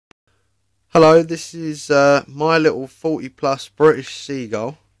Hello, this is my little 40 plus British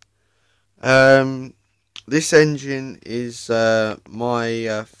Seagull. Um, this engine is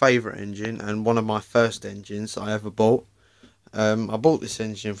my favourite engine and one of my first engines I ever bought. I bought this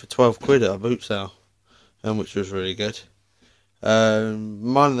engine for 12 quid at a boot sale, which was really good. One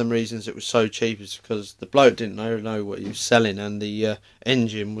of the reasons it was so cheap is because the bloke didn't know what he was selling, and the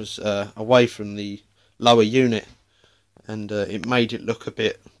engine was away from the lower unit, and it made it look a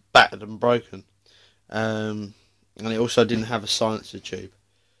bit battered and broken. And it also didn't have a silencer tube,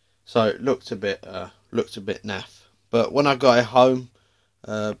 so it looked a bit naff. But when I got it home,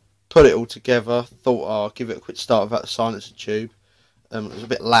 put it all together, thought I'll give it a quick start without the silencer tube. It was a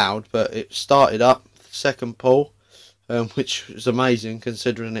bit loud, but it started up second pull, which was amazing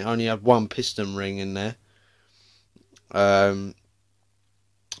considering it only had one piston ring in there. So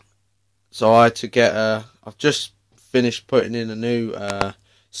I had to get I've just finished putting in a new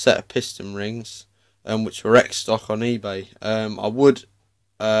set of piston rings, which were X stock on eBay. I would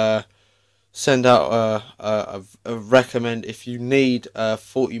send out a recommend if you need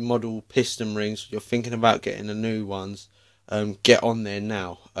 40 model piston rings. You're thinking about getting the new ones. Get on there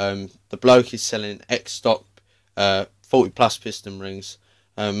now. The bloke is selling X stock 40 plus piston rings.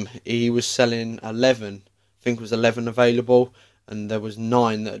 He was selling 11. I think it was 11 available, and there was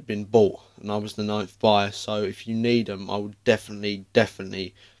 9 that had been bought, and I was the 9th buyer. So if you need them, I would definitely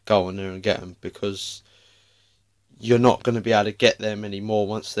go on there and get them, because you're not going to be able to get them anymore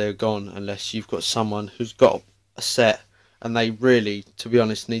once they're gone, unless you've got someone who's got a set, and they really, to be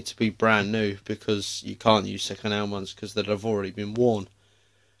honest, need to be brand new, because you can't use second-hand ones because they'd have already been worn,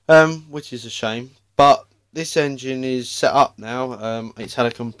 which is a shame. But this engine is set up now. It's had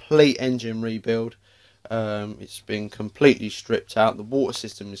a complete engine rebuild. It's been completely stripped out. The water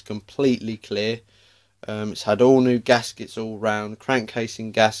system is completely clear. It's had all new gaskets all round, crank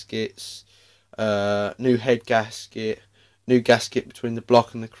casing gaskets, new head gasket, new gasket between the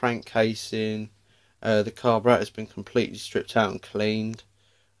block and the crank casing. The carburetor's been completely stripped out and cleaned.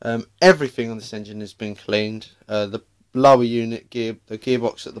 Everything on this engine has been cleaned. The lower unit the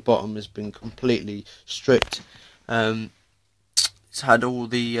gearbox at the bottom has been completely stripped. It's had all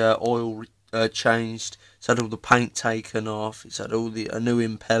the oil changed. It's had all the paint taken off. It's had all a new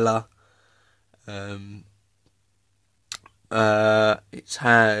impeller.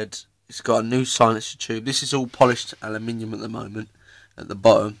 It's got a new silencer tube. This is all polished aluminium at the moment at the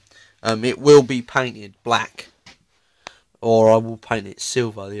bottom. It will be painted black, or I will paint it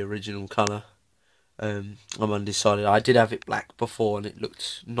silver, the original colour. I'm undecided. I did have it black before and it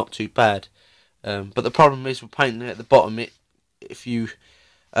looked not too bad. But the problem is with painting it at the bottom, if you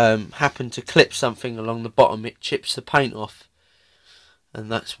happen to clip something along the bottom, it chips the paint off,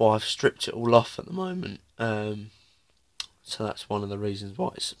 and that's why I've stripped it all off at the moment. So that's one of the reasons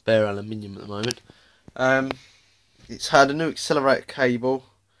why it's bare aluminium at the moment. It's had a new accelerator cable,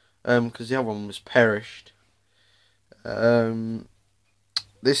 because the other one was perished.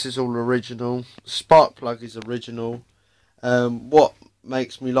 This is all original. Spark plug is original. What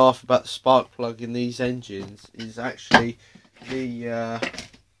makes me laugh about the spark plug in these engines is actually the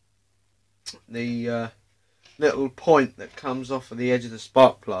little point that comes off of the edge of the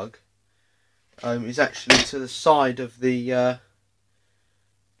spark plug is actually to the side of the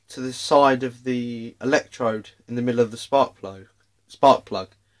electrode in the middle of the spark plug. It's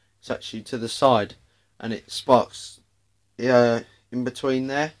actually to the side, and it sparks in between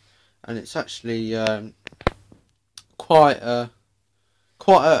there, and it's actually quite a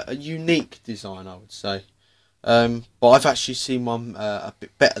unique design, I would say. But I've actually seen one a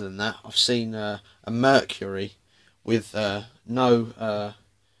bit better than that. I've seen a Mercury with no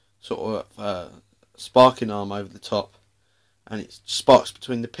sort of sparking arm over the top, and it sparks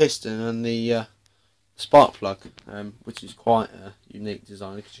between the piston and the spark plug, which is quite a unique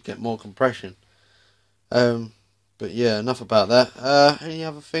design because you get more compression. But yeah, enough about that. Any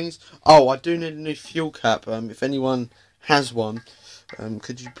other things? Oh, I do need a new fuel cap. If anyone has one,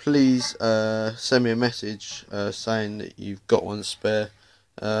 could you please send me a message saying that you've got one spare?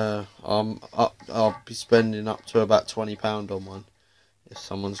 I'll be spending up to about £20 on one if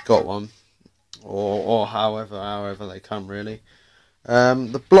someone's got one, or however they come, really.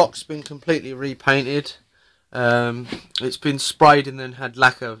 The block's been completely repainted. It's been sprayed and then had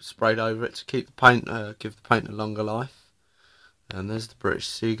lacquer sprayed over it to keep the paint, give the paint a longer life. And there's the British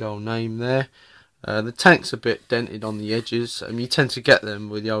Seagull name there. The tank's a bit dented on the edges. You tend to get them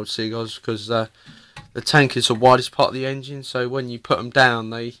with the old Seagulls because the tank is the widest part of the engine, so when you put them down,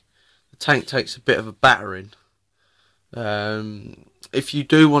 the tank takes a bit of a battering. If you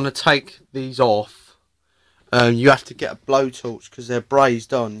do want to take these off You have to get a blowtorch because they're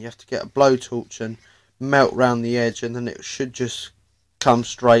brazed on. You have to get a blowtorch and melt round the edge, and then it should just come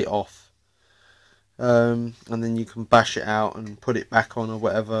straight off. And then you can bash it out and put it back on or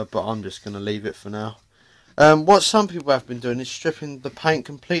whatever, but I'm just going to leave it for now. What some people have been doing is stripping the paint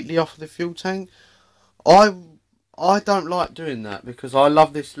completely off of the fuel tank. I don't like doing that because I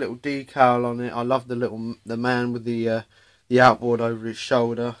love this little decal on it. I love the man with the outboard over his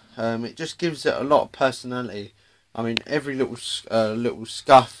shoulder. It just gives it a lot of personality. I mean, every little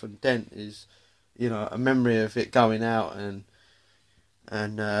scuff and dent is, you know, a memory of it going out and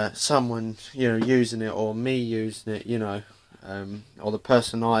someone, you know, using it, or me using it, you know, or the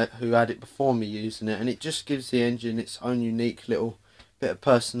person who had it before me using it, and it just gives the engine its own unique little bit of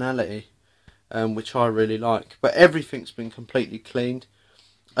personality, which I really like. But everything's been completely cleaned.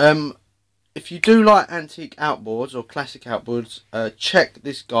 If you do like antique outboards or classic outboards, check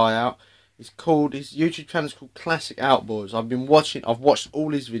this guy out. His YouTube channel is called Classic Outboards. I've watched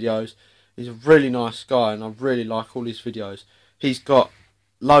all his videos. He's a really nice guy, and I really like all his videos. He's got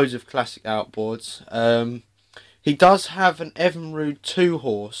loads of classic outboards. He does have an Evinrude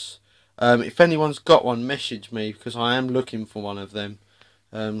 2-horse. If anyone's got one, message me because I am looking for one of them.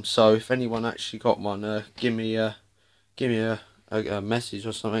 So if anyone actually got one, give me a message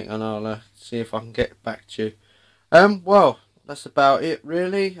or something, and I'll see if I can get back to you. Well, that's about it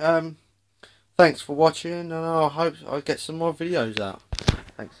really. Thanks for watching, and I hope I get some more videos out.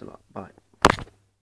 Thanks a lot. Bye.